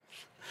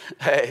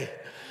Hey,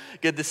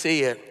 good to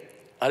see you.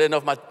 I didn't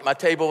know if my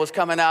table was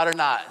coming out or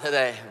not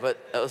today,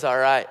 but that was all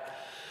right.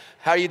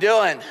 How are you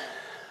doing?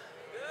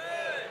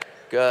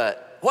 Good.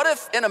 What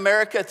if in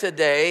America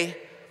today,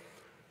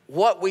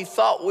 what we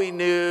thought we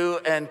knew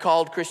and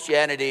called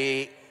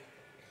Christianity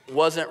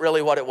wasn't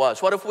really what it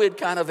was? What if we had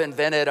kind of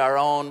invented our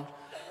own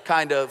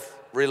kind of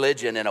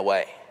religion in a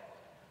way?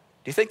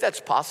 Do you think that's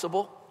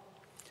possible?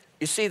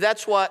 You see,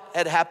 that's what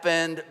had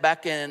happened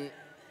back in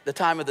the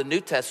time of the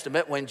New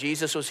Testament when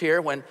Jesus was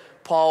here, when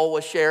Paul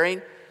was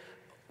sharing.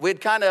 We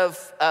looked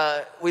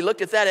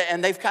at that,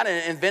 and they've kind of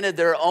invented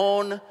their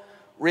own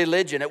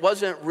religion. It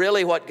wasn't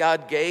really what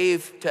God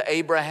gave to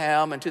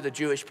Abraham and to the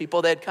Jewish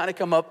people. They had kind of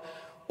come up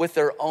with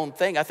their own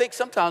thing. I think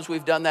sometimes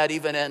we've done that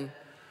even in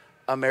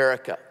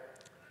America.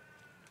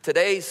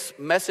 Today's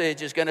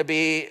message is going to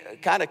be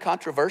kind of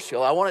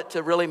controversial. I want it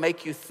to really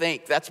make you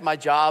think. That's my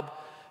job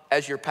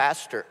as your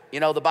pastor.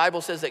 You know, the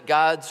Bible says that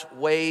God's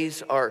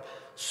ways are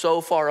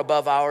so far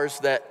above ours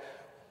that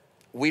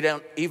we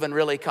don't even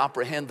really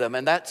comprehend them.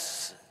 And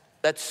that's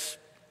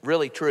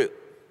really true.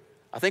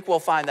 I think we'll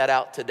find that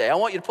out today. I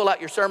want you to pull out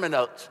your sermon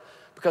notes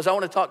because I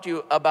want to talk to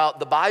you about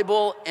the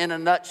Bible in a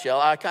nutshell.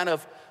 I kind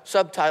of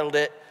subtitled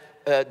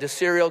it, Do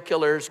Serial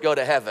Killers Go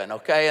to Heaven?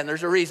 Okay, and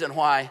there's a reason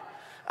why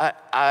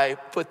I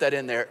put that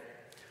in there.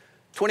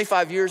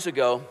 25 years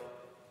ago,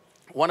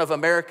 one of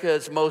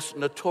America's most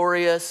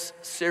notorious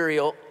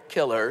serial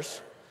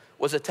killers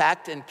was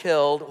attacked and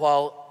killed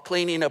while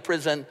cleaning a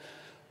prison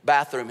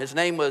bathroom. His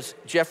name was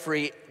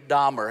Jeffrey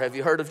Dahmer. Have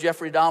you heard of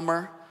Jeffrey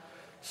Dahmer?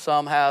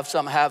 Some have,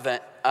 some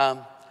haven't.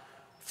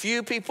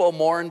 Few people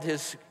mourned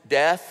his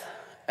death.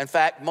 In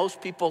fact,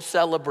 most people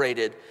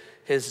celebrated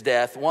his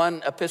death.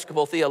 One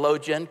Episcopal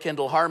theologian,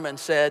 Kendall Harmon,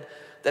 said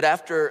that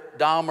after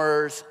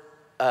Dahmer's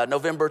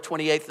November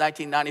 28th,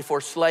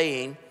 1994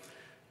 slaying,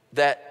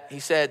 that he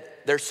said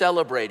they're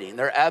celebrating.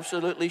 They're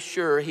absolutely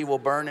sure he will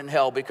burn in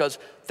hell because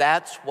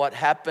that's what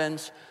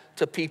happens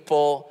to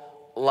people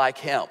like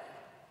him.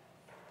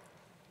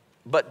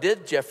 But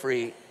did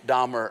Jeffrey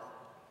Dahmer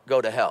go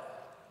to hell?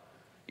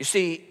 You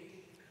see,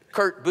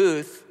 Kurt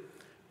Booth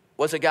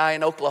was a guy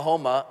in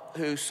Oklahoma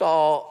who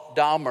saw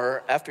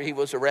Dahmer after he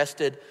was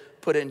arrested,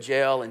 put in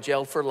jail and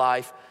jailed for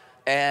life.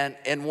 And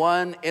in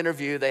one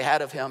interview they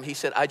had of him, he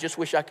said, "I just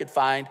wish I could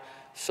find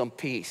some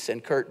peace."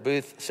 And Kurt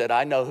Booth said,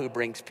 "I know who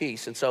brings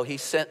peace." And so he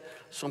sent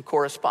some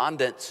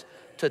correspondence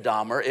to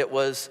Dahmer. It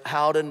was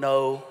how to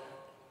know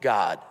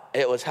God.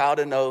 It was how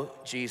to know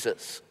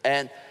Jesus.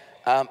 And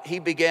he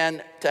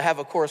began to have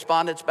a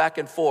correspondence back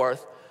and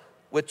forth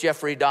with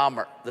Jeffrey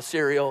Dahmer, the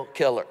serial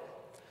killer.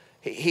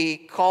 He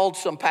called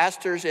some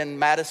pastors in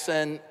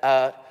Madison,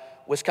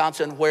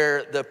 Wisconsin,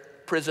 where the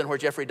prison where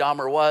Jeffrey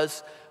Dahmer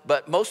was,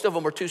 but most of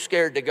them were too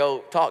scared to go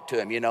talk to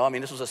him, you know. I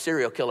mean, this was a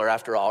serial killer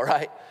after all,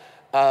 right?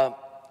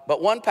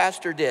 But one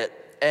pastor did,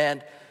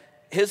 and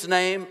his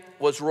name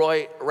was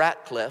Roy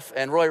Ratcliffe,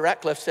 and Roy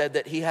Ratcliffe said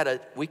that he had a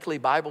weekly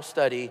Bible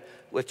study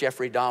with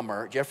Jeffrey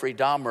Dahmer. Jeffrey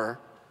Dahmer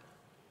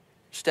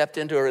stepped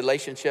into a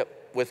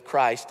relationship with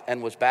Christ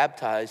and was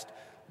baptized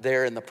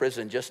there in the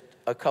prison just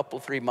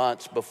 3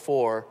 months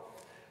before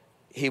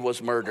he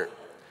was murdered.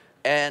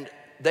 And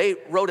they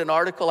wrote an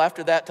article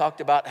after that, talked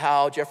about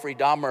how Jeffrey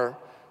Dahmer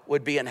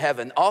would be in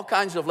heaven. All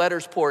kinds of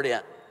letters poured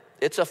in.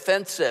 It's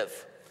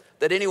offensive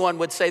that anyone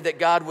would say that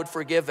God would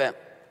forgive him.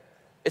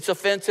 It's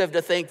offensive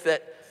to think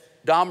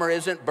that Dahmer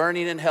isn't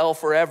burning in hell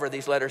forever,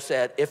 these letters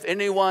said. If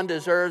anyone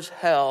deserves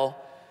hell,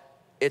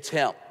 it's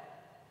him.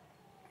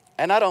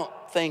 And I don't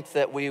think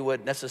that we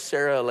would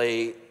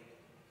necessarily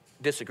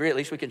disagree. At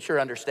least we can sure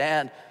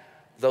understand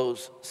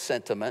those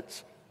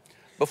sentiments.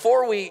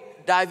 Before we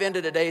dive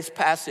into today's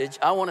passage,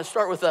 I want to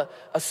start with a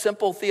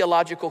simple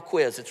theological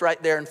quiz. It's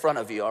right there in front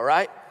of you, all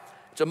right?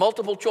 It's a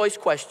multiple choice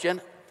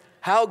question.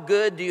 How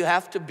good do you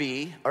have to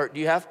be, or do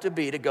you have to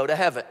be to go to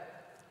heaven?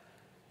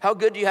 How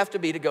good do you have to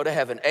be to go to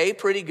heaven? A,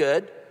 pretty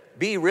good.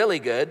 B, really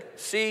good.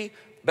 C,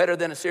 better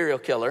than a serial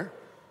killer.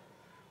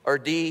 Or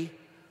D,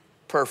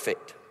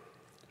 perfect.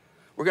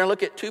 We're going to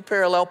look at two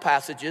parallel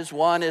passages.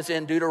 One is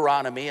in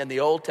Deuteronomy in the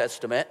Old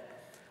Testament.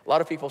 A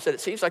lot of people said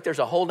it seems like there's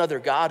a whole other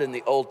God in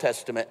the Old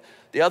Testament.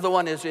 The other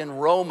one is in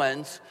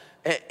Romans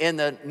in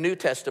the New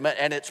Testament,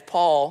 and it's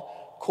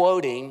Paul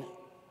quoting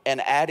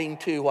and adding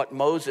to what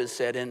Moses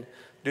said in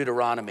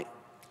Deuteronomy.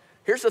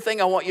 Here's the thing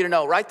I want you to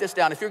know. Write this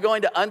down. If you're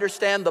going to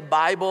understand the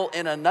Bible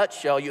in a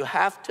nutshell, you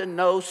have to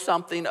know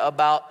something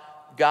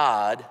about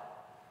God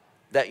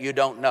that you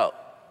don't know,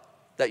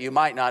 that you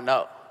might not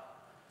know.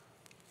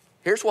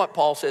 Here's what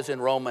Paul says in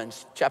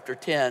Romans chapter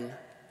 10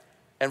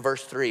 and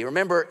verse 3.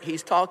 Remember,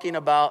 he's talking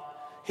about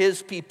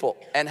his people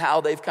and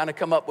how they've kind of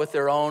come up with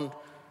their own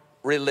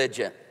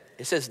religion.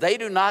 It says, they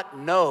do not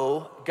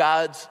know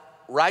God's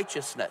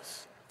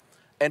righteousness.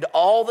 And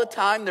all the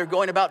time they're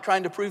going about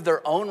trying to prove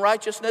their own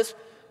righteousness,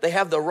 they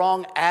have the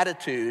wrong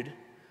attitude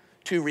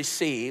to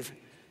receive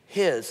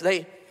his.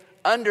 They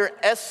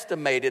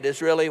underestimated,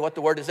 is really what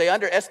the word is. They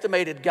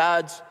underestimated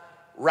God's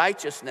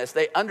righteousness.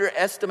 They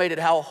underestimated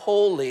how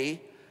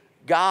holy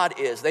God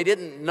is. They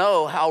didn't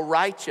know how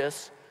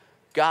righteous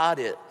God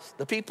is.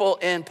 The people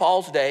in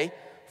Paul's day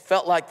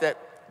felt like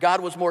that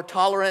God was more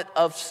tolerant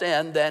of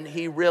sin than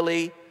he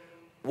really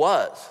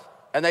was.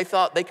 And they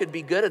thought they could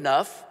be good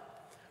enough.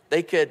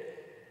 They could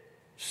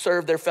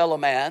serve their fellow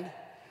man.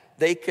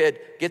 They could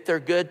get their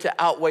good to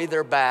outweigh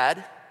their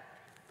bad.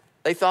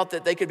 They thought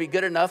that they could be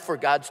good enough for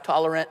God's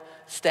tolerant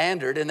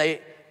standard, and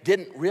they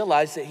didn't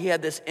realize that he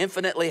had this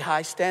infinitely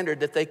high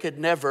standard that they could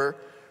never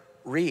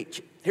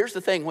reach. Here's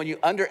the thing, when you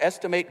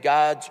underestimate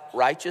God's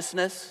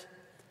righteousness,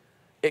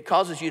 it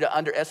causes you to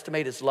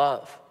underestimate his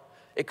love.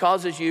 It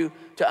causes you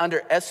to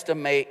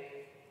underestimate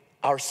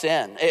our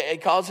sin.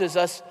 It causes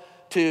us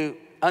to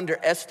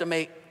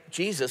underestimate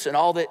Jesus and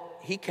all that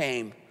he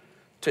came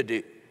to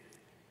do.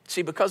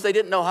 See, because they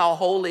didn't know how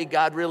holy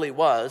God really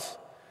was,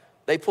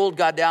 they pulled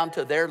God down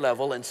to their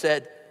level and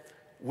said,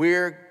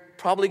 we're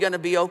probably going to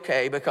be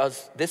okay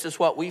because this is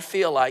what we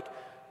feel like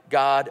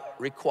God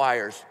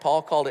requires.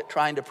 Paul called it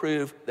trying to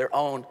prove their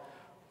own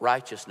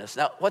righteousness.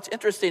 Now, what's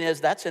interesting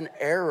is that's an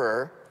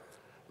error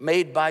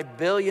made by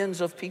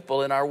billions of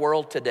people in our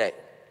world today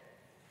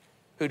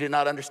who do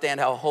not understand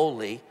how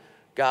holy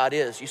God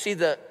is. You see,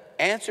 the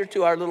answer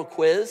to our little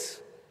quiz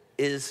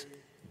is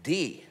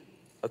D,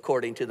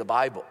 according to the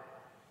Bible.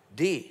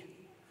 D.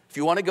 If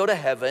you want to go to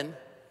heaven,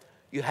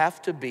 you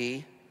have to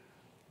be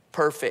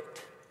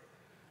perfect.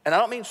 And I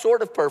don't mean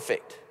sort of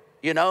perfect,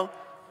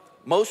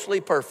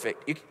 mostly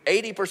perfect.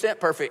 80%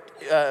 perfect.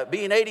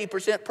 Being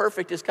 80%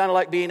 perfect is kind of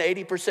like being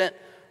 80%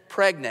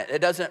 pregnant. It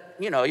doesn't,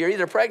 you're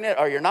either pregnant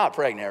or you're not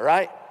pregnant,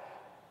 right?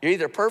 You're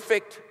either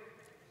perfect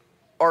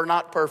or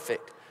not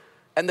perfect.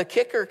 And the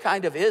kicker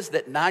kind of is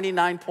that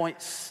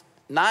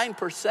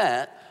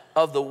 99.9%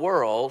 of the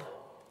world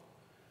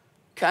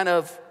kind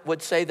of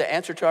would say the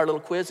answer to our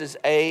little quiz is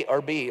A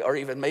or B or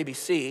even maybe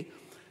C.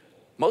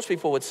 Most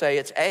people would say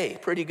it's A,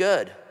 pretty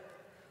good,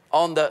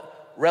 on the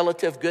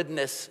relative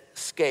goodness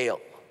scale.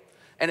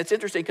 And it's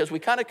interesting because we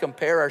kind of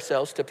compare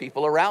ourselves to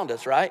people around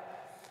us, right?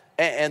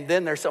 And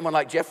then there's someone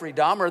like Jeffrey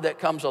Dahmer that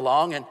comes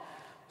along. And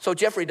so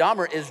Jeffrey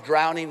Dahmer is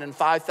drowning in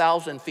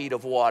 5,000 feet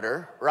of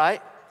water,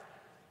 right?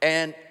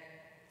 And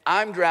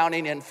I'm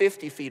drowning in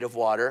 50 feet of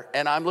water.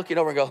 And I'm looking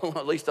over and go, well,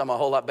 at least I'm a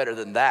whole lot better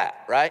than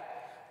that, right?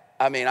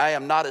 I mean, I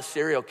am not a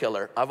serial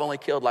killer. I've only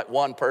killed like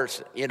one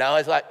person,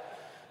 It's like,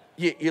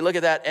 you look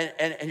at that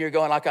and you're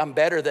going like, I'm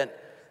better than,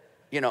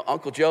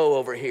 Uncle Joe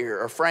over here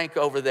or Frank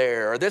over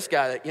there or this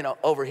guy,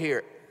 over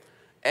here.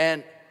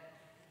 And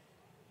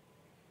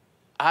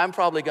I'm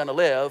probably going to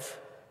live.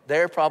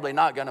 They're probably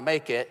not going to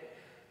make it.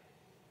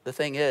 The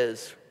thing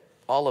is,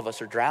 all of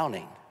us are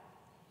drowning.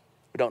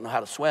 We don't know how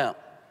to swim,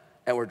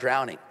 and we're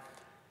drowning.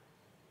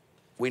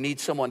 We need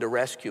someone to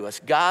rescue us.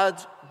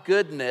 God's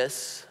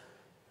goodness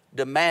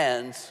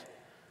demands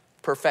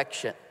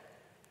perfection.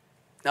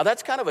 Now,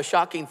 that's kind of a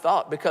shocking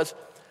thought because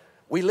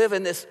we live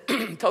in this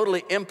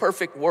totally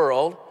imperfect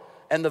world,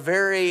 and the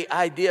very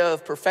idea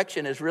of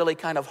perfection is really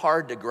kind of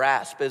hard to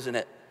grasp, isn't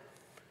it?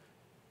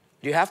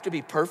 Do you have to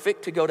be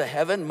perfect to go to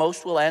heaven?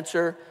 Most will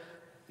answer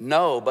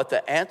no, but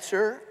the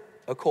answer,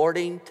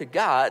 according to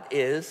God,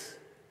 is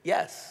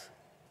yes.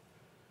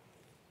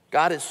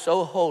 God is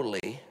so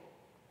holy,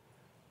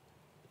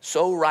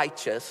 so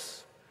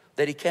righteous,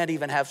 that he can't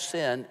even have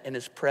sin in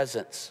his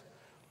presence.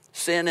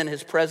 Sin in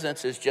his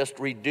presence is just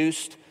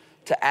reduced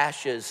to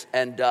ashes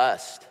and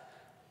dust.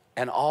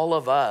 And all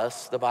of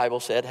us, the Bible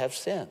said, have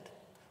sinned.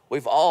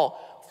 We've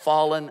all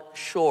fallen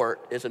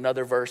short, is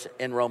another verse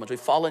in Romans. We've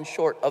fallen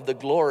short of the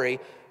glory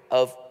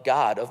of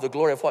God, of the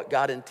glory of what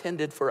God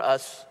intended for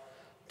us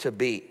to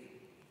be.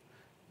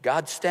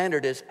 God's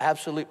standard is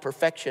absolute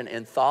perfection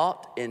in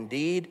thought, in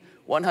deed,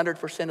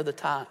 100% of the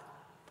time.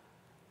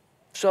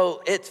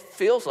 So it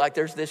feels like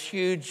there's this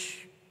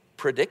huge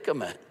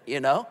predicament,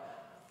 In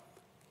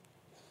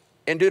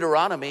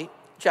Deuteronomy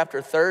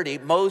chapter 30,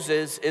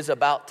 Moses is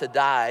about to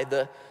die.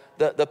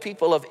 The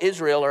people of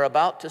Israel are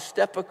about to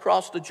step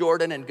across the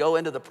Jordan and go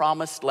into the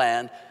promised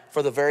land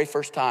for the very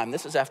first time.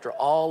 This is after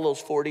all those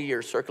 40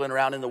 years circling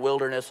around in the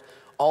wilderness,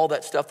 all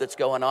that stuff that's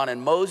going on.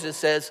 And Moses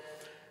says,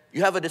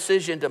 you have a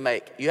decision to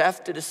make. You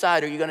have to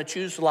decide, are you going to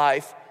choose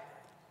life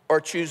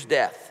or choose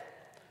death?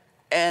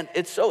 And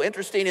it's so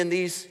interesting in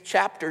these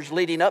chapters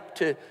leading up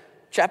to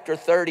chapter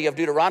 30 of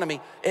Deuteronomy,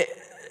 it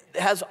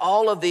has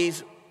all of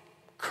these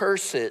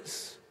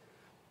curses.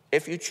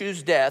 If you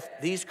choose death,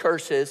 these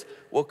curses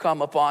will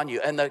come upon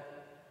you. And the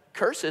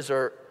curses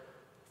are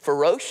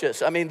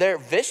ferocious. I mean, they're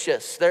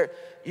vicious.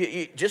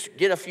 You just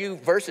get a few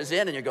verses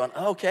in and you're going,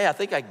 okay, I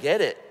think I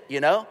get it,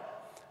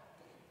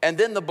 And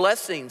then the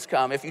blessings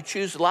come. If you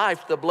choose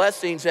life, the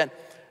blessings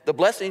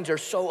are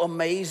so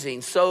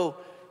amazing, so,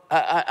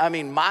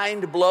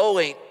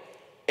 mind-blowing.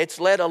 It's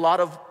led a lot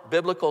of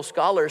biblical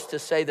scholars to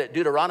say that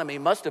Deuteronomy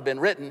must have been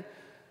written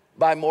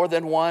by more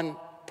than one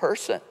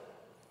person.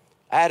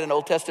 I had an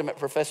Old Testament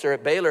professor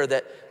at Baylor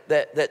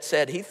that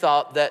said he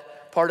thought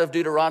that part of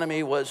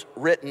Deuteronomy was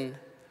written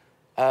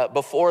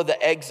before the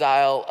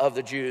exile of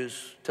the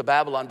Jews to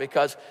Babylon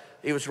because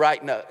he was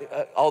writing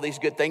all these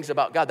good things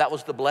about God. That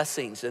was the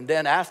blessings. And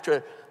then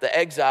after the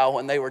exile,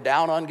 when they were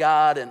down on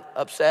God and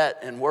upset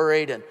and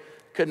worried and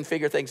couldn't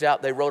figure things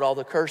out, they wrote all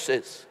the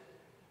curses.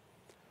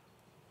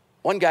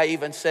 One guy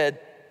even said,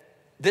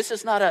 this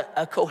is not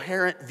a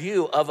coherent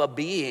view of a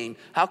being.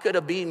 How could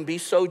a being be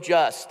so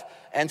just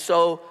and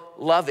so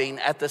loving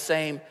at the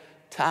same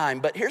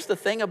time? But here's the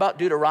thing about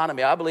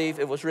Deuteronomy. I believe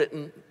it was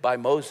written by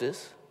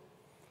Moses,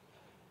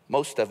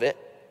 most of it.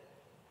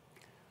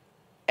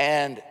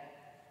 And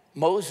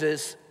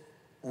Moses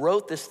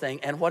wrote this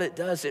thing, and what it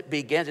does,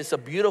 it's a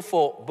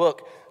beautiful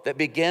book that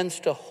begins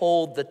to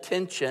hold the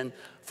tension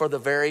for the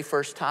very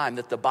first time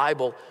that the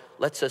Bible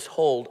lets us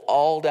hold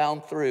all down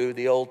through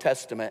the Old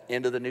Testament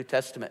into the New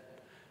Testament.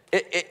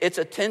 It's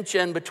a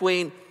tension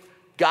between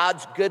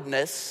God's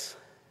goodness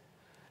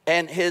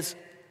and his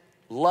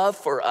love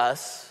for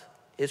us,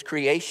 his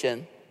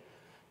creation,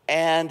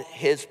 and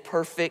his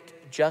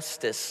perfect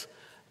justice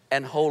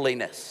and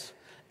holiness.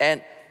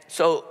 And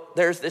so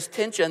there's this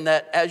tension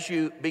that as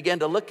you begin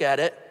to look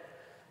at it,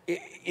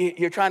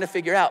 you're trying to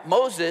figure out.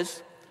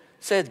 Moses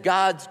said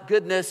God's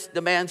goodness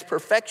demands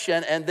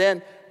perfection, and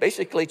then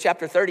basically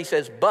chapter 30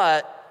 says,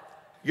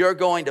 but you're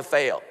going to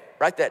fail.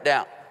 Write that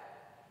down.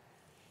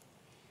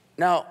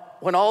 Now,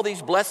 when all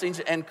these blessings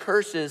and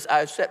curses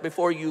I've set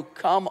before you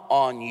come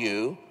on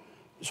you,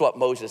 is what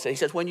Moses said. He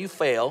says, when you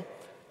fail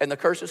and the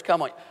curses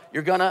come on you,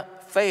 you're gonna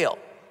fail.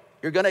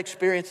 You're gonna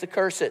experience the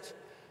curses.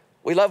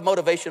 We love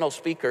motivational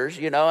speakers,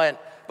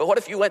 but what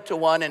if you went to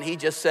one and he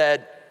just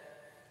said,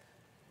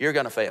 you're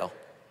gonna fail.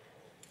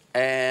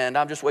 And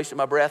I'm just wasting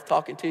my breath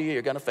talking to you,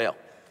 you're gonna fail.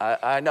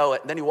 I know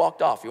it. And then he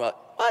walked off. You went,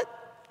 what?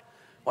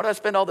 Why did I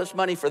spend all this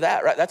money for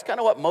that, right? That's kind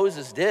of what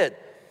Moses did.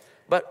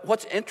 But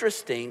what's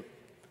interesting,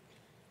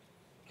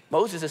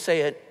 Moses is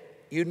saying,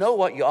 you know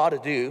what you ought to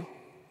do,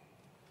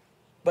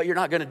 but you're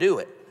not gonna do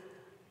it.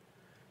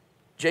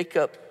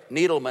 Jacob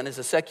Needleman is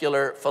a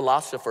secular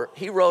philosopher.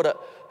 He wrote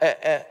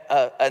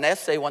an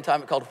essay one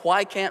time called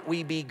Why Can't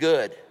We Be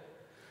Good?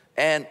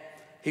 And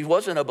he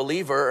wasn't a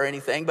believer or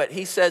anything, but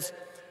he says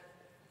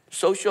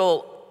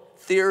social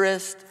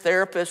theorists,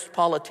 therapists,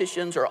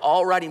 politicians are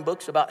all writing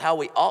books about how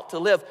we ought to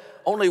live.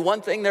 Only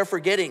one thing they're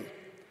forgetting.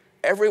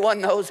 Everyone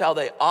knows how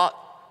they ought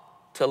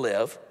to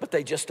live, but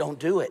they just don't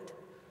do it.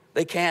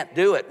 They can't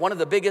do it. One of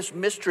the biggest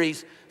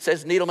mysteries,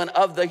 says Needleman,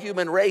 of the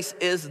human race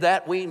is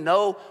that we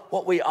know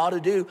what we ought to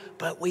do,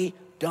 but we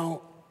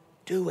don't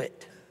do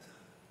it.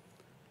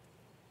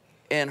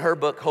 In her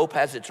book, Hope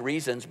Has Its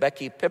Reasons,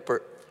 Becky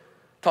Pippert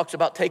talks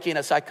about taking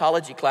a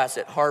psychology class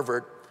at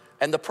Harvard,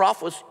 and the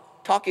prof was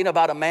talking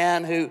about a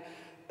man who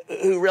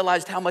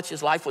realized how much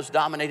his life was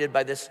dominated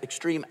by this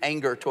extreme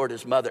anger toward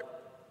his mother.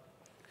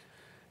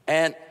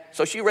 And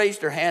so she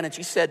raised her hand and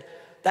she said,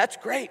 that's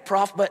great,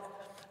 Prof, but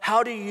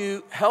how do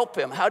you help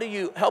him? How do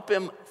you help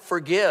him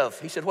forgive?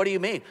 He said, what do you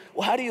mean?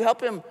 Well, how do you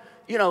help him,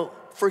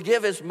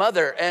 forgive his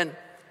mother? And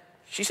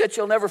she said,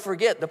 she'll never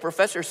forget. The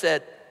professor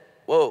said,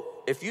 whoa,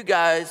 if you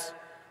guys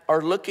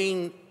are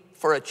looking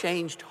for a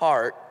changed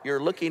heart,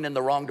 you're looking in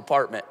the wrong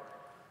department.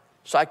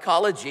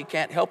 Psychology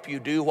can't help you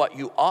do what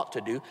you ought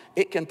to do.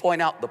 It can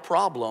point out the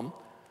problem,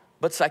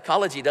 but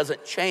psychology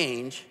doesn't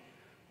change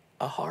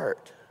a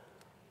heart.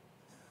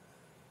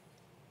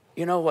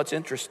 You know what's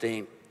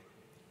interesting?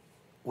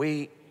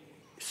 We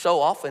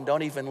so often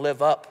don't even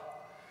live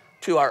up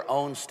to our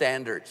own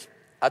standards.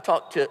 I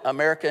talk to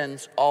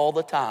Americans all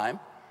the time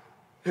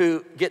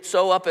who get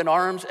so up in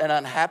arms and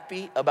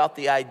unhappy about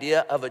the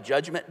idea of a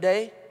judgment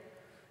day.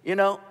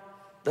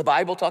 The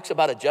Bible talks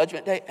about a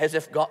judgment day as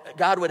if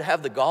God would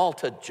have the gall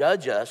to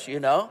judge us,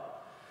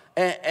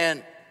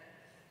 And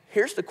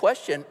here's the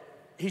question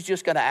he's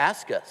just going to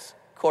ask us,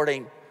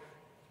 according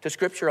to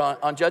Scripture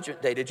on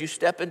Judgment Day. Did you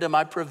step into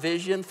my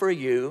provision for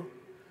you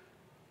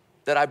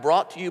that I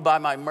brought to you by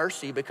my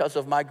mercy because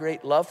of my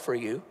great love for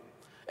you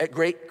at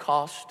great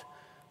cost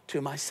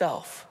to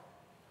myself?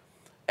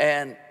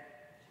 And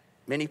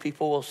many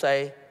people will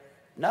say,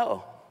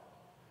 no.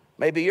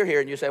 Maybe you're here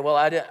and you say, well,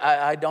 I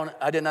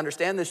didn't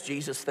understand this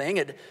Jesus thing.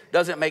 It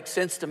doesn't make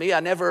sense to me. I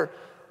never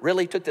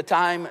really took the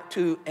time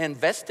to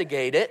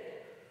investigate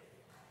it.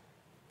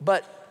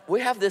 But we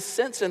have this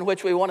sense in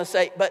which we want to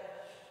say, but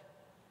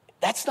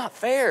that's not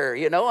fair,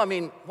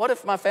 what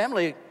if my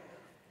family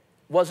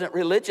wasn't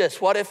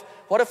religious? What if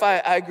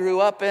I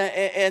grew up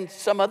in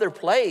some other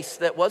place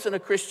that wasn't a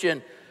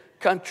Christian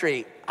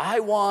country? I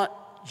want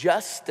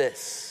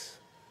justice.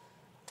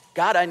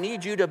 God, I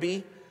need you to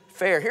be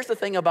fair. Here's the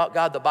thing about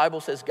God. The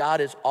Bible says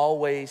God is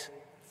always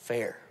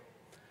fair.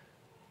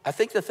 I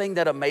think the thing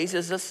that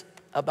amazes us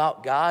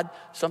about God,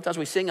 sometimes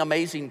we sing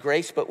Amazing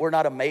Grace, but we're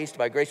not amazed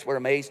by grace. We're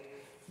amazed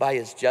by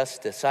his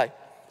justice. I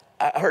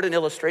heard an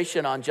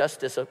illustration on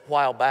justice a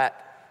while back.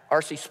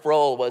 R.C.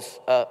 Sproul was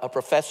a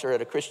professor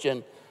at a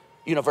Christian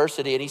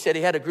university, and he said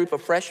he had a group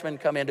of freshmen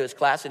come into his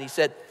class, and he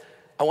said,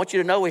 I want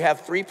you to know we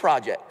have 3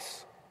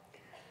 projects.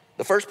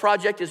 The first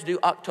project is due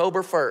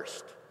October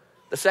 1st.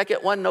 The second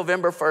one,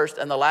 November 1st,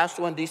 and the last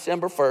one,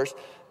 December 1st.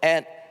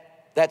 And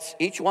that's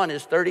each one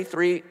is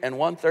 33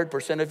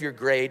 1/3% of your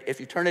grade. If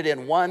you turn it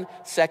in 1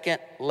 second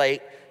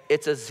late,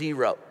 it's a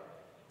 0.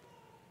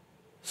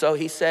 So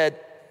he said,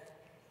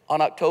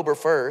 on October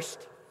 1st,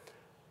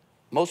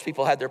 most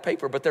people had their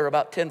paper, but there were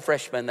about 10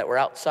 freshmen that were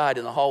outside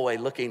in the hallway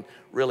looking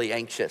really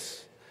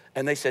anxious.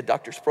 And they said,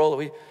 Dr.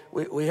 Sproul,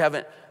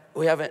 we're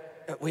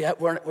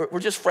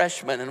just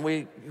freshmen, and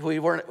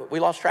we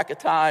lost track of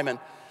time, and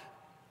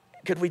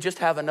could we just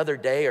have another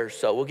day or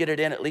so? We'll get it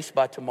in at least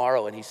by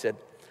tomorrow. And he said,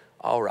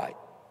 all right.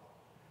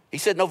 He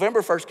said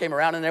November 1st came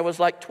around, and there was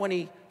like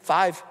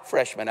 25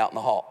 freshmen out in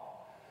the hall.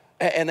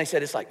 And they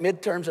said, it's like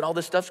midterms and all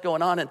this stuff's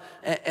going on.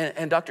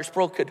 And Dr.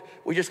 Sproul, could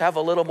we just have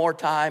a little more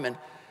time? And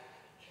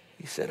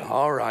he said,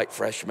 all right,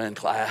 freshman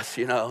class,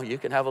 you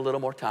can have a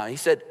little more time. He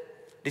said,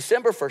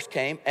 December 1st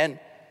came, and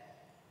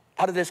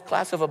out of this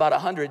class of about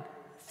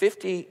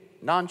 150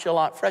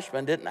 nonchalant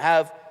freshmen didn't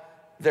have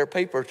their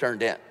paper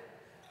turned in.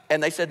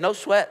 And they said, no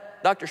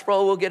sweat, Dr.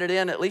 Sproul, we'll get it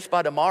in at least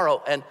by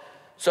tomorrow. And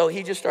so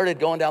he just started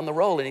going down the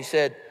roll, and he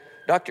said,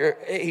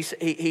 he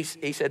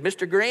said,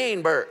 Mr.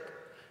 Greenberg,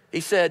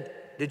 he said,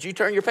 did you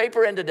turn your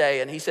paper in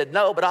today? And he said,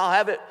 no, but I'll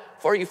have it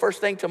for you first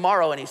thing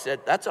tomorrow. And he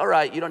said, that's all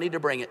right, you don't need to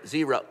bring it,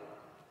 0.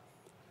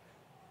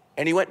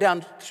 And he went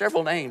down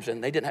several names,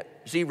 and they didn't have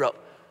 0.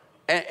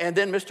 And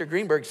then Mr.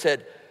 Greenberg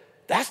said,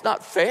 that's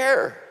not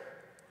fair.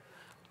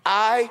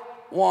 I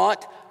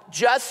want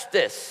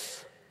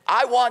justice.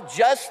 I want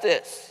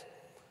justice.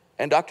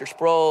 And Dr.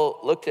 Sproul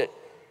looked at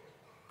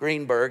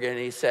Greenberg, and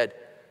he said,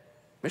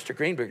 Mr.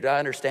 Greenberg, do I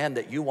understand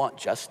that you want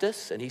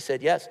justice? And he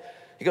said, yes.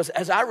 He goes,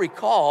 as I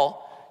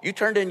recall, you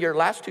turned in your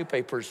last 2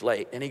 papers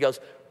late. And he goes,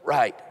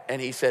 right.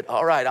 And he said,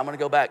 all right, I'm going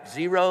to go back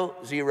 0,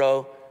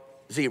 0,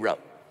 0.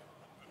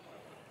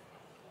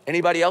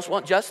 Anybody else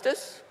want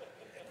justice?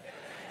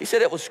 He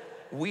said it was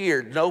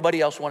weird. Nobody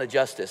else wanted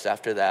justice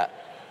after that.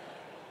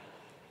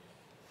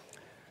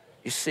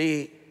 You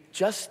see,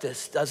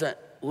 justice doesn't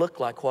look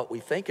like what we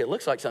think it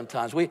looks like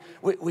sometimes.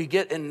 We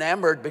get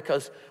enamored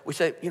because we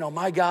say,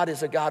 my God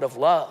is a God of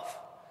love.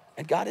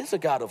 And God is a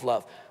God of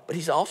love. But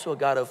he's also a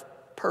God of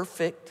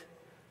perfect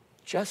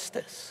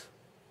justice.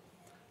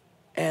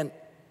 And,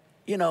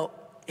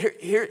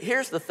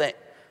 here's the thing.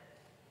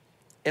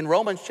 In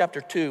Romans chapter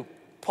 2,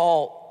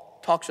 Paul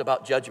talks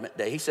about judgment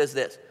day. He says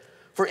this,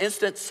 for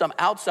instance, some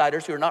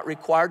outsiders who are not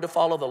required to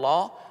follow the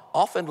law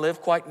often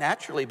live quite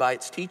naturally by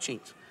its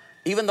teachings.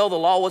 Even though the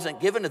law wasn't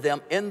given to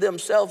them, in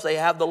themselves they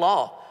have the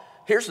law.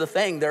 Here's the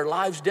thing, their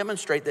lives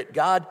demonstrate that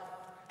God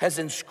has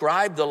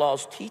inscribed the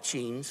law's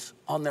teachings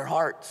on their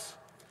hearts.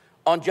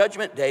 On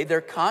judgment day,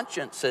 their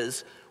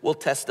consciences will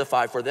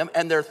testify for them,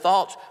 and their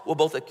thoughts will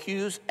both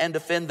accuse and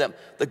defend them.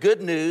 The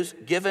good news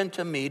given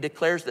to me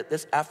declares that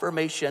this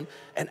affirmation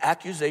and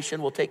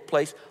accusation will take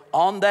place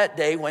on that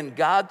day when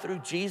God, through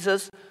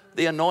Jesus,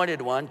 the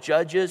Anointed One,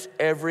 judges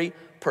every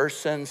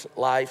person's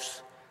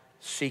life's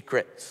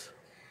secrets.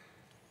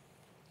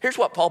 Here's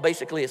what Paul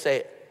basically is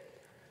saying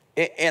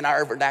in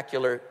our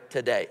vernacular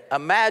today.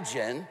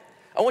 Imagine,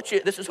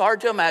 this is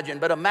hard to imagine,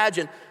 but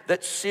imagine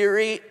that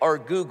Siri or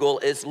Google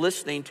is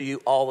listening to you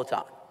all the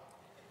time.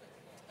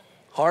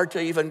 Hard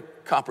to even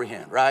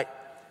comprehend, right?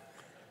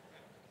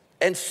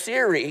 And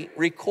Siri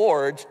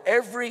records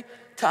every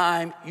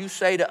time you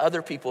say to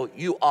other people,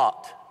 you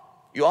ought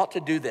to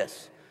do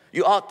this.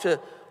 You ought to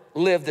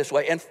live this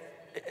way. And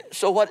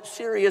so what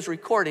Siri is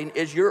recording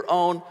is your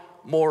own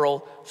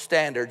moral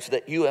standards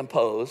that you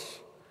impose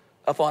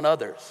upon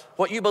others.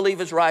 What you believe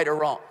is right or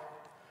wrong.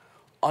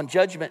 On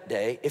Judgment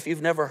Day, if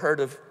you've never heard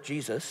of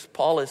Jesus,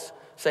 Paul is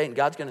saying,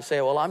 God's going to say,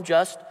 well, I'm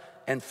just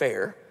and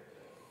fair,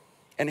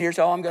 and here's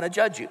how I'm going to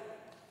judge you.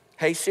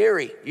 Hey,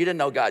 Siri, you didn't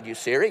know God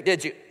used Siri,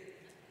 did you?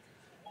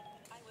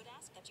 I would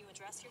ask that you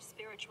address your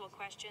spiritual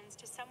questions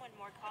to someone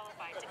more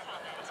qualified to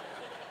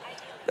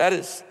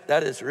comment.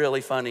 That is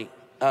really funny.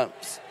 I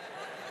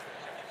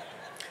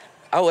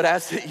would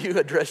ask that you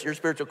address your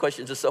spiritual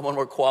questions to someone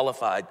more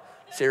qualified.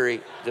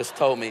 Siri just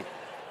told me.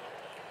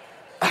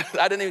 I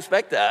didn't even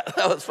expect that.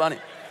 That was funny.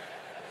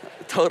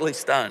 Totally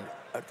stunned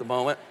at the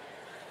moment.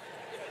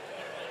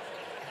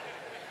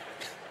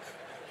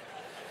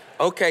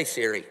 Okay,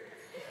 Siri.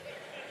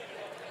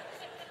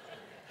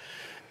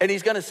 And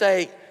he's going to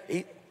say,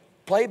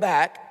 play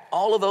back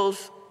all of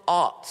those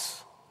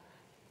oughts.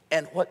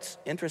 And what's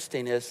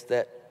interesting is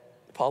that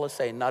Paul is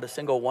saying not a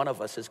single one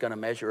of us is going to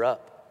measure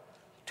up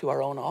to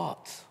our own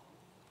oughts.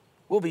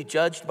 We'll be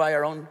judged by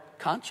our own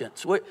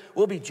conscience.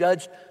 We'll be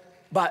judged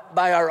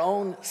by our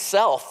own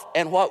self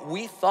and what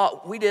we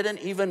thought. We didn't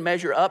even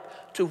measure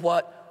up to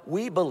what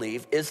we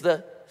believe is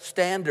the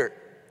standard.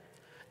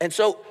 And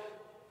so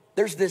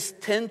there's this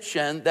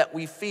tension that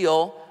we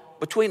feel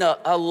between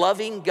a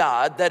loving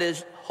God that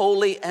is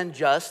holy and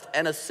just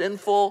and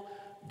a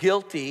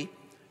guilty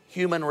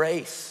human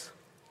race.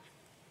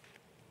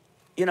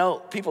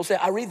 People say,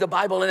 I read the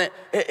Bible and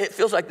it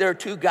feels like there are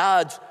two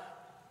gods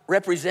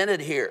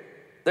represented here.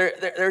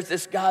 There's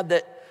this God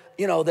that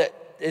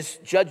is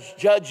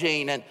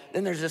judging, and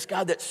then there's this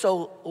God that's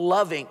so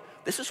loving.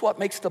 This is what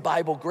makes the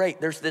Bible great.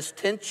 There's this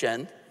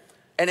tension,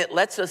 and it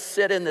lets us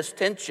sit in this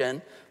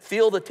tension,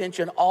 feel the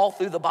tension all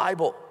through the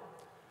Bible.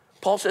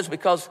 Paul says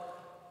because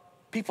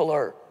people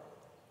are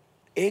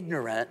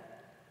ignorant,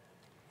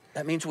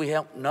 that means we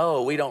don't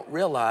know, we don't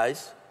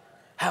realize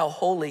how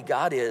holy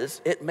God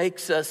is. It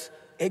makes us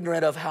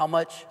ignorant of how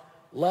much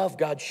love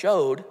God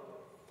showed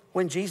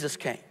when Jesus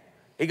came.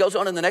 He goes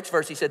on in the next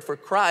verse, he said, for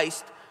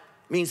Christ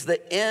means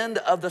the end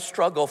of the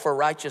struggle for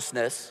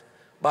righteousness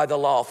by the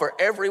law, for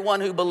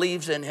everyone who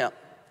believes in him.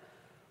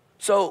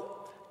 So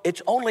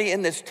it's only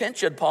in this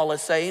tension, Paul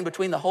is saying,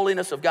 between the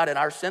holiness of God and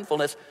our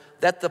sinfulness,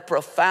 that the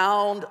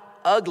profound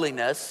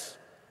ugliness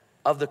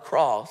of the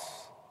cross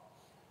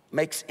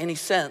makes any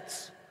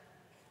sense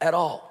at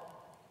all.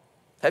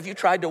 Have you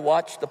tried to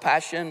watch The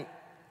Passion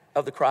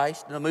of the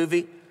Christ in the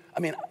movie? I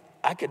mean,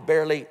 I could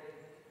barely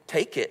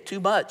take it, too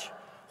much.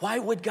 Why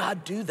would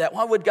God do that?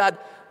 Why would God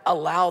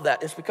allow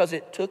that? It's because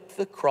it took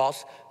the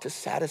cross to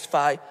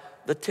satisfy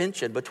the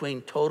tension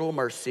between total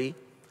mercy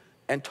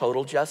and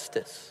total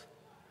justice.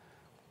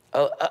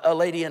 A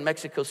lady in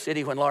Mexico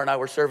City, when Laura and I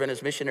were serving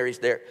as missionaries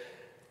there,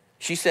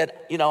 she said,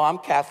 I'm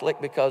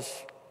Catholic because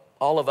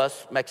all of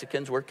us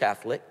Mexicans were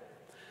Catholic.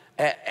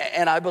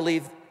 And I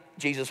believe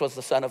Jesus was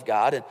the Son of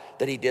God and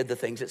that he did the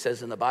things it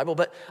says in the Bible.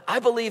 But I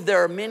believe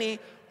there are many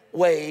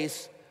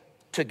ways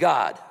to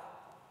God.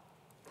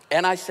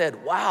 And I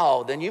said,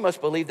 wow, then you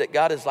must believe that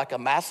God is like a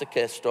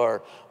masochist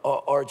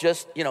or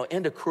just,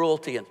 into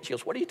cruelty. And she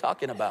goes, what are you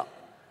talking about?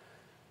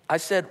 I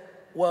said,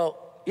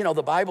 well,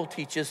 the Bible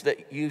teaches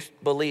that you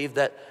believe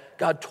that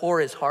God tore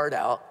his heart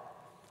out.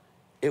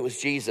 It was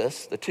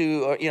Jesus. The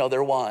two,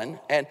 they're one.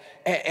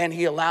 And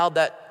he allowed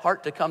that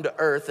heart to come to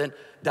earth and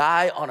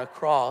die on a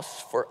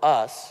cross for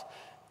us.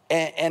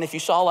 And if you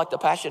saw like the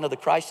Passion of the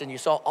Christ and you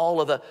saw all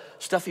of the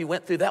stuff he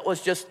went through, that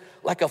was just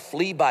like a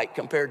flea bite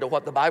compared to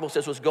what the Bible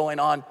says was going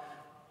on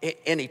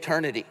in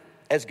eternity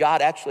as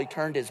God actually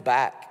turned his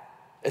back,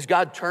 as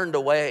God turned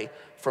away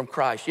from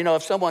Christ.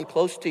 If someone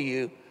close to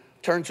you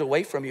turns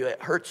away from you,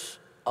 it hurts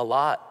a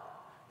lot.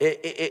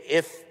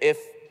 If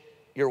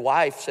your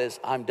wife says,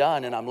 I'm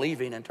done and I'm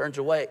leaving and turns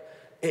away,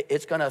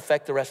 it's going to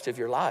affect the rest of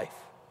your life.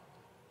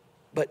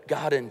 But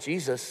God and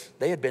Jesus,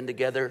 they had been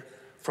together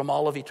from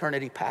all of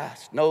eternity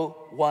past. No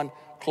one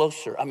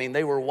closer. I mean,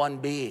 they were one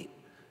being.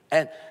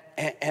 And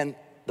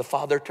the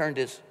Father turned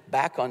his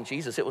back on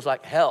Jesus. It was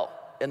like hell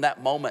in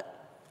that moment.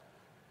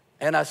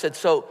 And I said,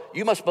 so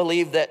you must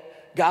believe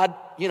that God,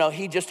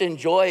 he just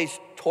enjoys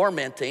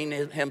tormenting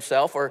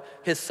himself or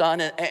his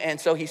son. And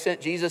so he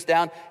sent Jesus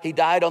down. He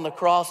died on the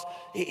cross.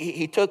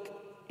 He took,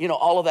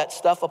 all of that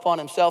stuff upon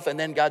himself. And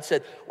then God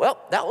said, well,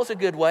 that was a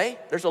good way.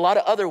 There's a lot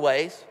of other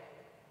ways.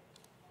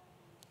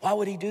 Why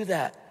would he do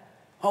that?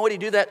 Why would he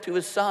do that to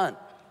his son?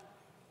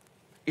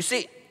 You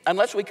see,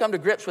 unless we come to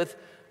grips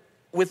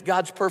with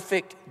God's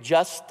perfect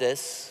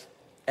justice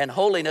and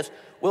holiness,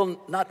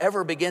 we'll not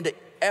ever begin to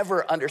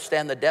ever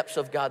understand the depths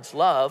of God's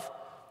love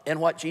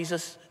and what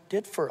Jesus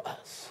did for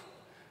us.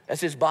 As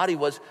his body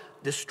was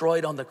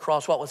destroyed on the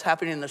cross, what was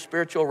happening in the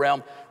spiritual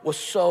realm was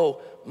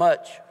so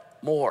much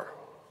more.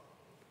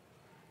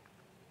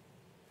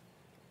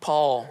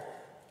 Paul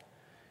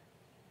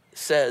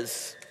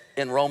says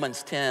in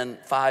Romans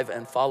 10:5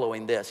 and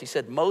following this, he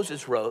said,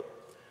 Moses wrote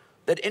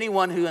that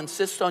anyone who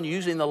insists on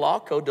using the law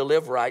code to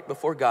live right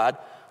before God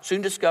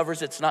soon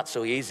discovers it's not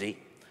so easy.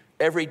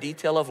 Every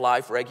detail of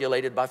life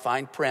regulated by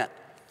fine print.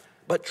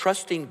 But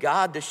trusting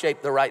God to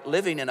shape the right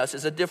living in us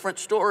is a different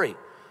story.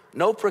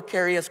 No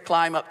precarious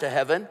climb up to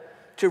heaven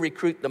to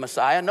recruit the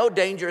Messiah. No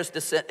dangerous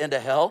descent into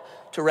hell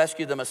to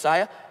rescue the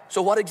Messiah.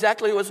 So what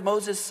exactly was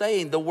Moses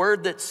saying? The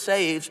word that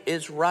saves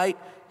is right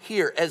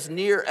here, as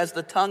near as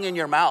the tongue in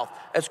your mouth,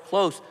 as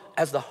close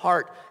as the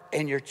heart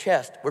in your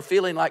chest. We're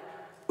feeling like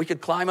we could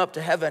climb up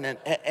to heaven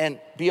and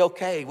be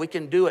okay. We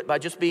can do it by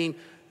just being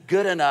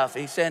good enough.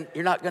 He's saying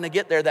you're not going to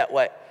get there that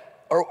way.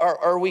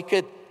 Or we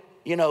could,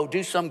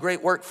 do some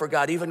great work for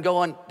God, even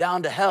going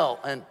down to hell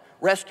and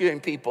rescuing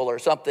people or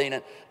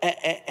something.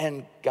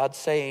 And God's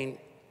saying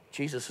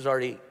Jesus has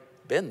already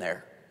been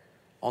there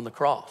on the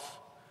cross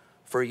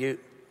for you.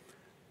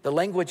 The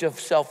language of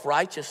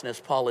self-righteousness,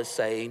 Paul is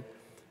saying,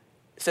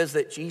 says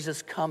that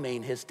Jesus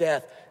coming, his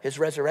death, his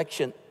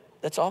resurrection,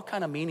 that's all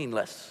kind of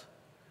meaningless.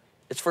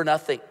 It's for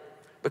nothing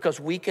because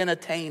we can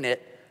attain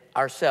it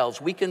ourselves.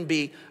 We can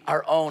be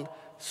our own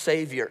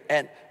Savior.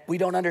 And we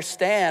don't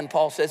understand,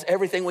 Paul says,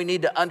 everything we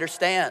need to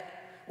understand.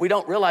 We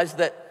don't realize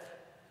that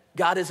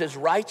God is as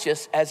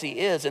righteous as he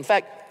is. In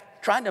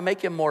fact, trying to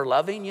make him more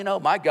loving,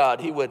 my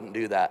God, he wouldn't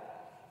do that.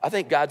 I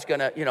think God's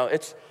gonna,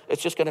 it's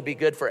just gonna be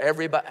good for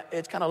everybody.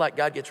 It's kind of like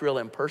God gets real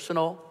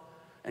impersonal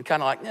and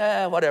kind of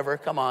like, whatever,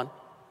 come on.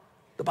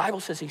 The Bible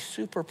says he's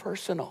super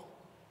personal.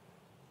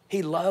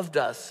 He loved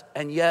us,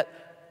 and yet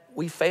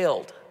we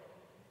failed.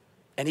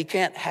 And he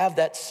can't have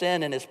that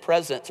sin in his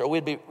presence or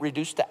we'd be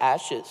reduced to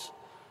ashes.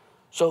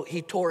 So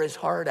he tore his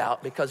heart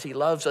out because he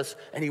loves us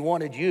and he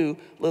wanted you,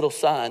 little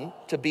son,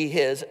 to be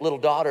his, little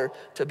daughter,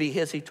 to be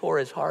his. He tore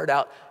his heart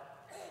out.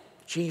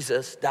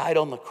 Jesus died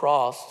on the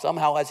cross.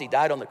 Somehow as he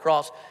died on the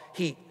cross,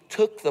 he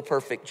took the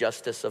perfect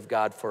justice of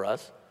God for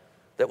us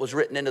that was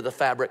written into the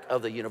fabric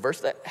of the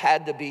universe that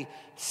had to be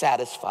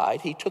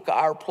satisfied. He took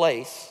our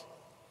place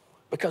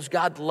because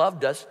God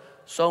loved us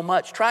so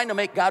much. Trying to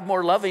make God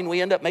more loving,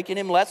 we end up making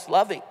him less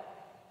loving.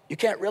 You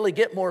can't really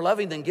get more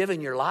loving than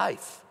giving your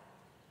life,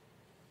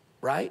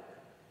 right?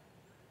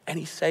 And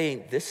he's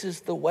saying, this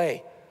is the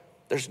way.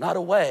 There's not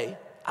a way,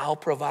 I'll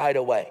provide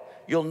a way.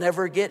 You'll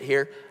never get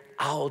here,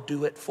 I'll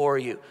do it for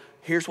you.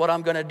 Here's what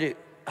I'm gonna do.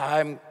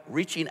 I'm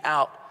reaching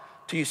out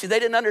to you. See, they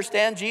didn't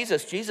understand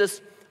Jesus.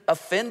 Jesus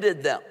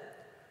offended them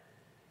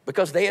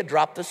because they had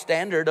dropped the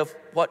standard of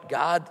what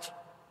God's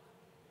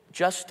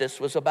justice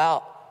was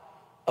about,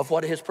 of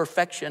what his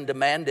perfection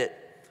demanded.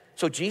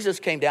 So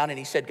Jesus came down and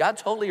he said,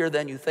 God's holier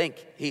than you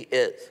think he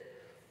is.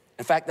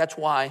 In fact, that's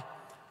why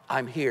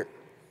I'm here.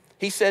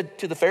 He said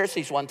to the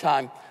Pharisees one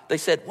time, they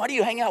said, why do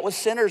you hang out with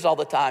sinners all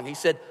the time? He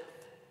said,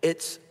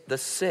 it's the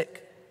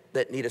sick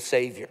that need a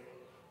Savior,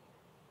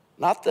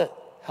 not the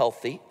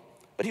healthy.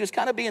 But he was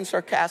kind of being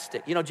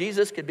sarcastic. You know,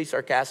 Jesus could be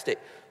sarcastic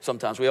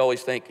sometimes. We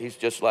always think he's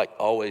just like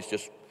always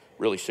just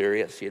really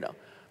serious, you know.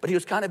 But he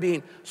was kind of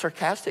being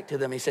sarcastic to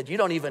them. He said, you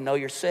don't even know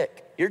you're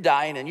sick. You're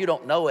dying and you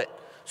don't know it.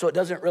 So it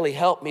doesn't really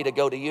help me to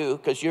go to you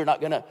because you're not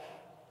going to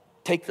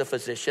take the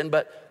physician.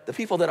 But the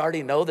people that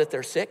already know that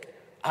they're sick,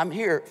 I'm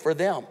here for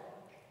them.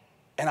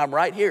 And I'm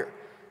right here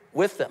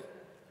with them.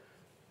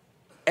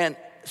 And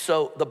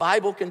so the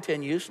Bible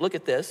continues. Look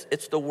at this.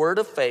 It's the word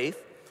of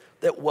faith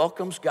that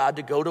welcomes God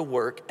to go to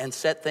work and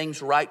set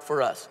things right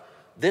for us.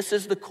 This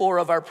is the core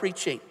of our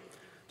preaching.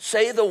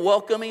 Say the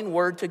welcoming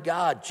word to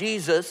God.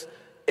 Jesus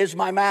is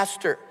my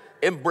master.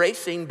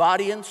 Embracing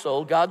body and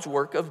soul God's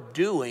work of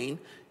doing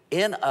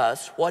in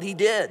us what he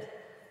did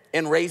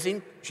in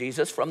raising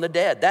Jesus from the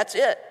dead. That's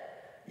it.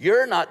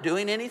 You're not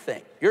doing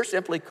anything. You're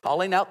simply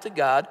calling out to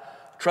God,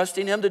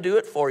 trusting him to do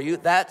it for you.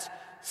 That's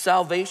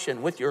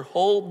salvation. With your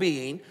whole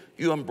being,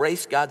 you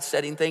embrace God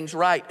setting things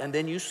right, and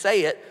then you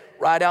say it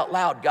right out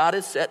loud. God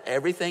has set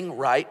everything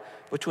right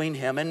between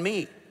him and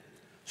me.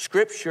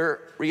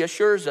 Scripture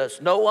reassures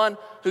us no one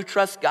who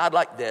trusts God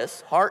like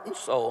this, heart and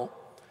soul,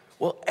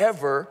 will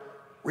ever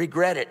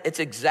regret it. It's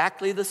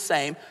exactly the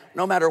same,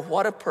 no matter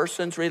what a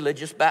person's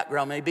religious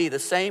background may be. The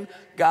same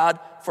God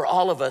for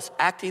all of us,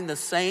 acting the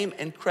same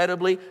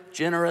incredibly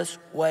generous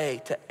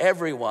way to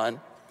everyone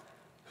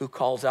who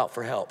calls out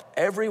for help.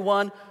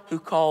 Everyone who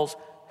calls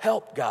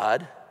help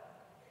God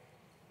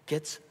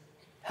gets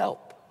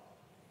help.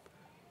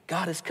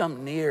 God has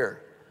come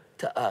near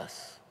to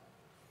us.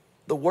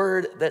 The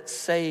word that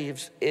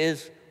saves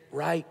is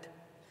right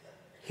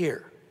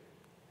here.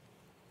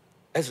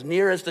 As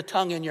near as the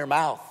tongue in your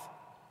mouth,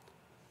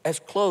 as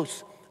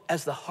close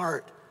as the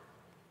heart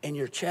in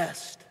your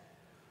chest.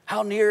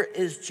 How near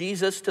is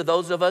Jesus to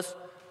those of us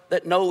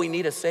that know we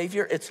need a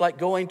Savior? It's like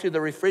going to the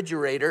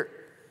refrigerator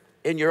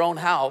in your own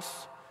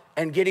house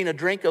and getting a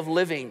drink of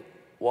living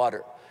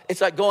water.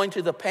 It's like going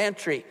to the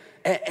pantry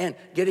and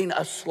getting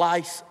a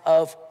slice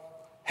of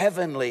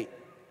heavenly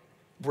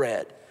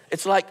bread.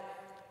 It's like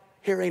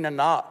hearing a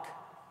knock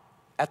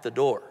at the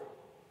door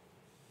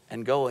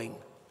and going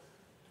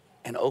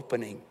and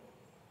opening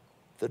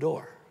the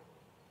door.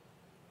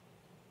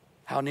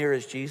 How near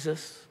is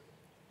Jesus?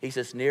 He's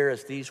as near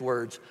as these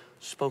words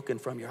spoken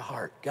from your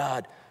heart.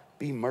 God,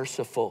 be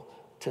merciful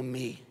to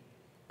me,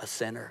 a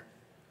sinner.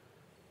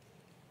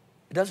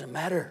 It doesn't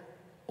matter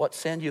what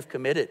sin you've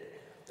committed.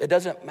 It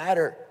doesn't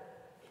matter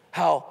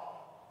how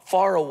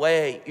far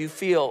away you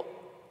feel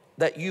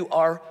that you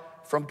are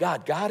from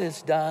God. God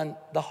has done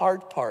the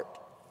hard part.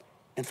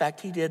 In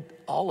fact, he did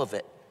all of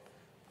it.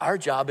 Our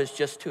job is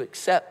just to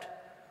accept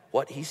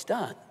what he's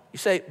done. You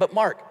say, but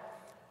Mark,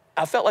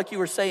 I felt like you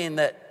were saying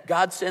that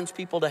God sends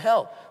people to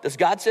hell. Does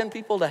God send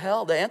people to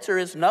hell? The answer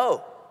is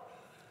no.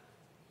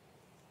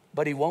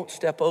 But he won't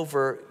step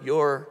over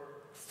your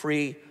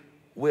free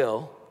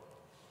will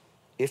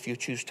if you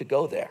choose to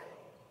go there.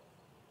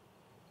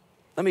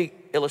 Let me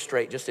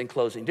illustrate just in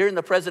closing. During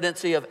the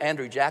presidency of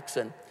Andrew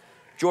Jackson,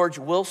 George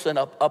Wilson,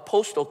 a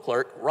postal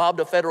clerk, robbed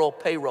a federal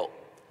payroll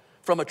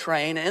from a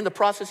train. And in the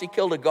process, he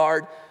killed a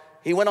guard.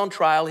 He went on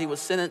trial. He was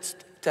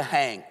sentenced to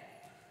hang.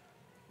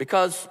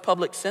 Because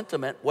public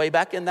sentiment, way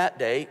back in that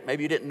day,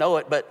 maybe you didn't know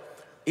it, but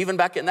even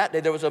back in that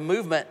day, there was a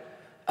movement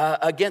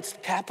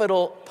against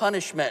capital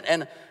punishment.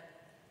 And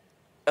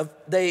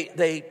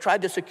they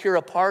tried to secure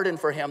a pardon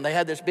for him. They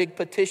had this big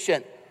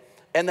petition.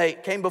 And they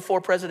came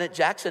before President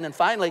Jackson. And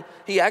finally,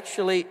 he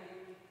actually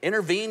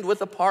intervened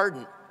with a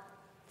pardon.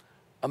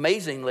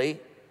 Amazingly,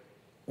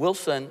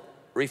 Wilson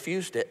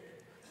refused it.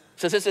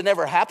 Since this had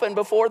never happened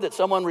before, that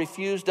someone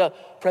refused a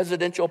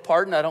presidential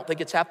pardon, I don't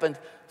think it's happened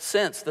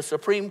since. The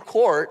Supreme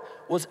Court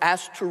was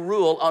asked to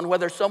rule on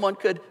whether someone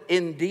could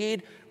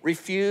indeed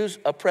refuse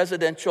a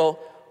presidential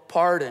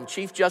pardon.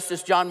 Chief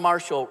Justice John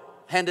Marshall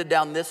handed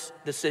down this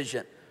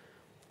decision.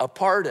 A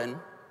pardon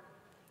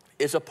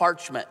is a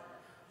parchment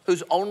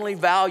whose only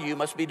value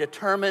must be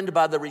determined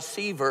by the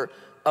receiver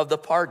of the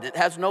pardon. It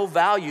has no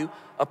value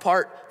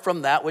apart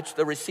from that which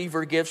the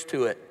receiver gives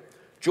to it.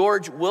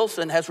 George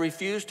Wilson has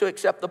refused to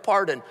accept the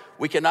pardon.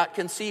 We cannot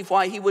conceive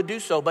why he would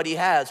do so, but he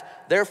has.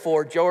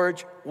 Therefore,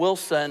 George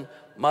Wilson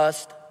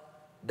must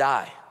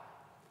die.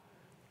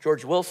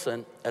 George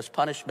Wilson, as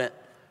punishment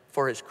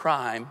for his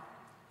crime,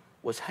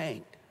 was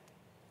hanged.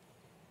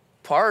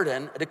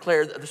 Pardon,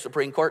 declared the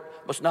Supreme Court,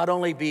 must not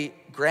only be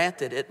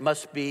granted, it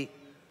must be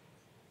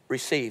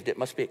received. It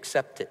must be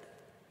accepted.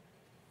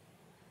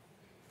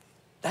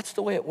 That's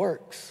the way it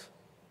works.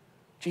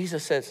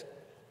 Jesus says,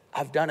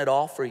 I've done it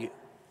all for you.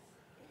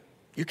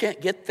 You can't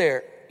get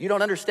there. You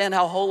don't understand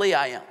how holy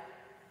I am.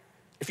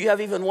 If you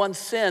have even one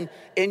sin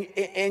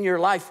in your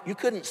life, you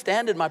couldn't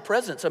stand in my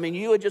presence. I mean,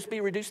 you would just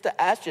be reduced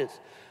to ashes.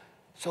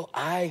 So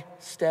I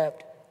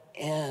stepped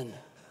in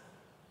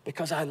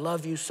because I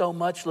love you so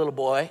much, little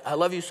boy. I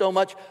love you so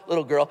much,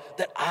 little girl,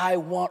 that I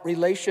want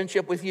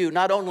relationship with you,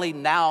 not only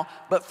now,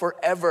 but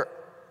forever.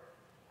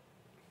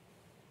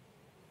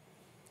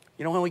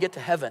 You know, when we get to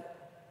heaven,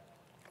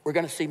 we're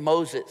going to see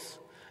Moses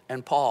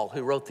and Paul,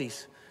 who wrote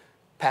these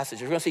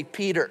passages. We're going to see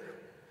Peter,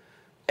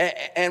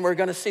 and we're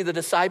going to see the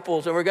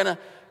disciples, and we're going to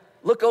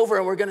look over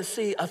and we're going to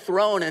see a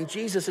throne, and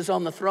Jesus is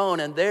on the throne,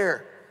 and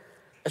there,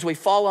 as we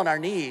fall on our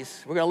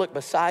knees, we're going to look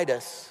beside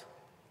us,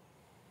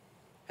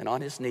 and on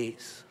his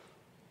knees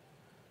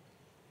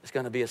is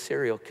going to be a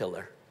serial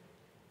killer,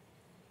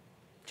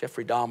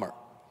 Jeffrey Dahmer.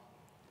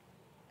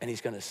 And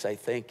he's going to say,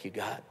 thank you,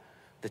 God,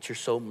 that you're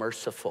so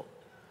merciful,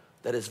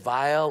 that as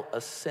vile a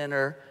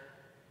sinner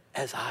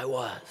as I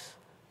was,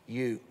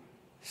 you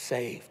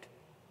saved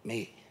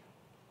me.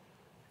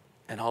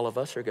 And all of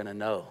us are going to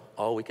know.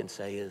 All we can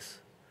say is,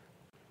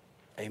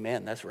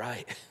 amen, that's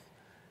right.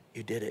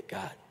 You did it,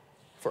 God,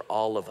 for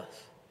all of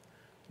us.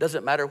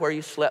 Doesn't matter where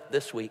you slept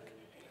this week.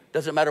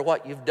 Doesn't matter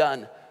what you've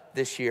done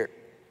this year.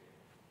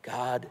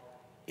 God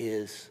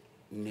is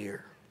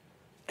near,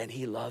 and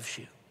he loves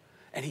you,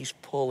 and he's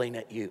pulling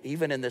at you,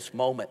 even in this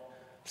moment.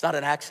 It's not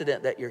an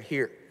accident that you're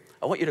here.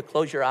 I want you to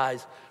close your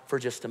eyes for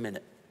just a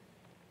minute.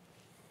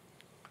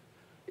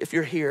 If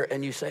you're here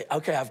and you say,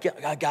 okay,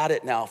 I got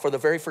it now. For the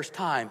very first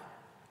time,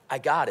 I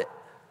got it.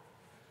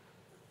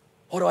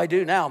 What do I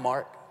do now,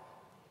 Mark?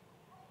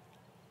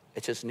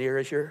 It's as near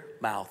as your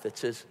mouth.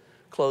 It's as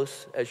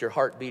close as your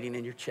heart beating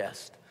in your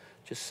chest.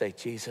 Just say,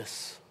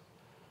 Jesus,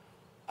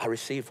 I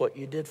receive what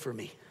you did for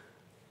me.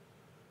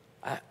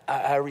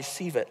 I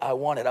receive it. I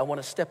want it. I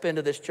want to step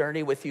into this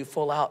journey with you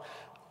full out.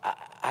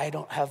 I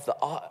don't have the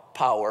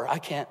power. I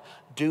can't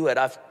do it.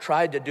 I've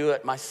tried to do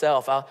it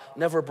myself. I'll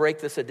never break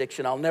this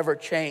addiction. I'll never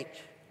change.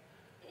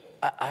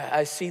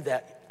 I see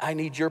that. I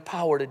need your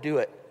power to do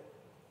it.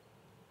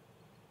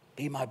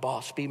 Be my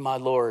boss. Be my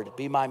Lord.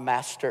 Be my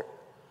master.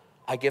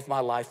 I give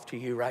my life to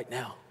you right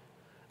now.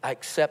 I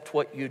accept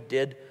what you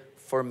did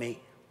for me.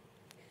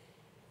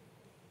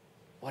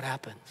 What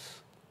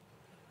happens?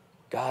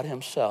 God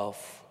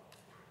himself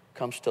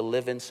comes to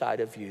live inside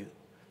of you.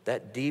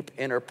 That deep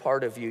inner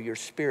part of you, your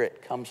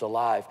spirit comes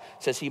alive.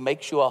 It says he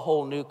makes you a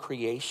whole new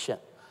creation.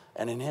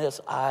 And in his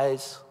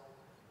eyes,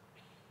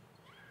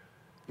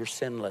 you're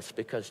sinless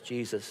because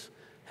Jesus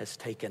has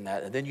taken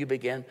that. And then you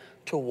begin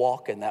to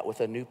walk in that with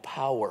a new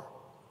power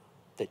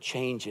that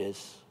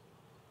changes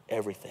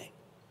everything.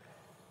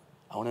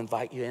 I want to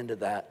invite you into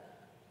that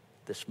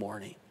this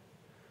morning.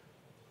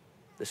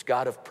 This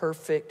God of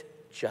perfect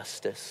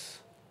justice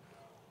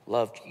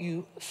loved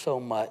you so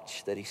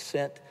much that he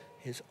sent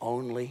his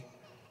only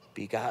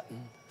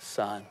begotten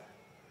Son,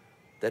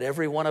 that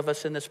every one of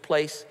us in this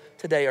place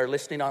today or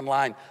listening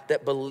online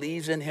that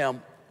believes in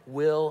him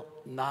will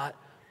not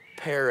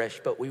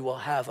perish, but we will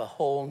have a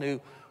whole new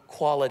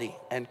quality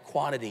and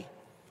quantity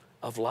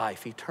of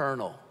life,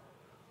 eternal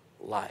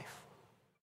life.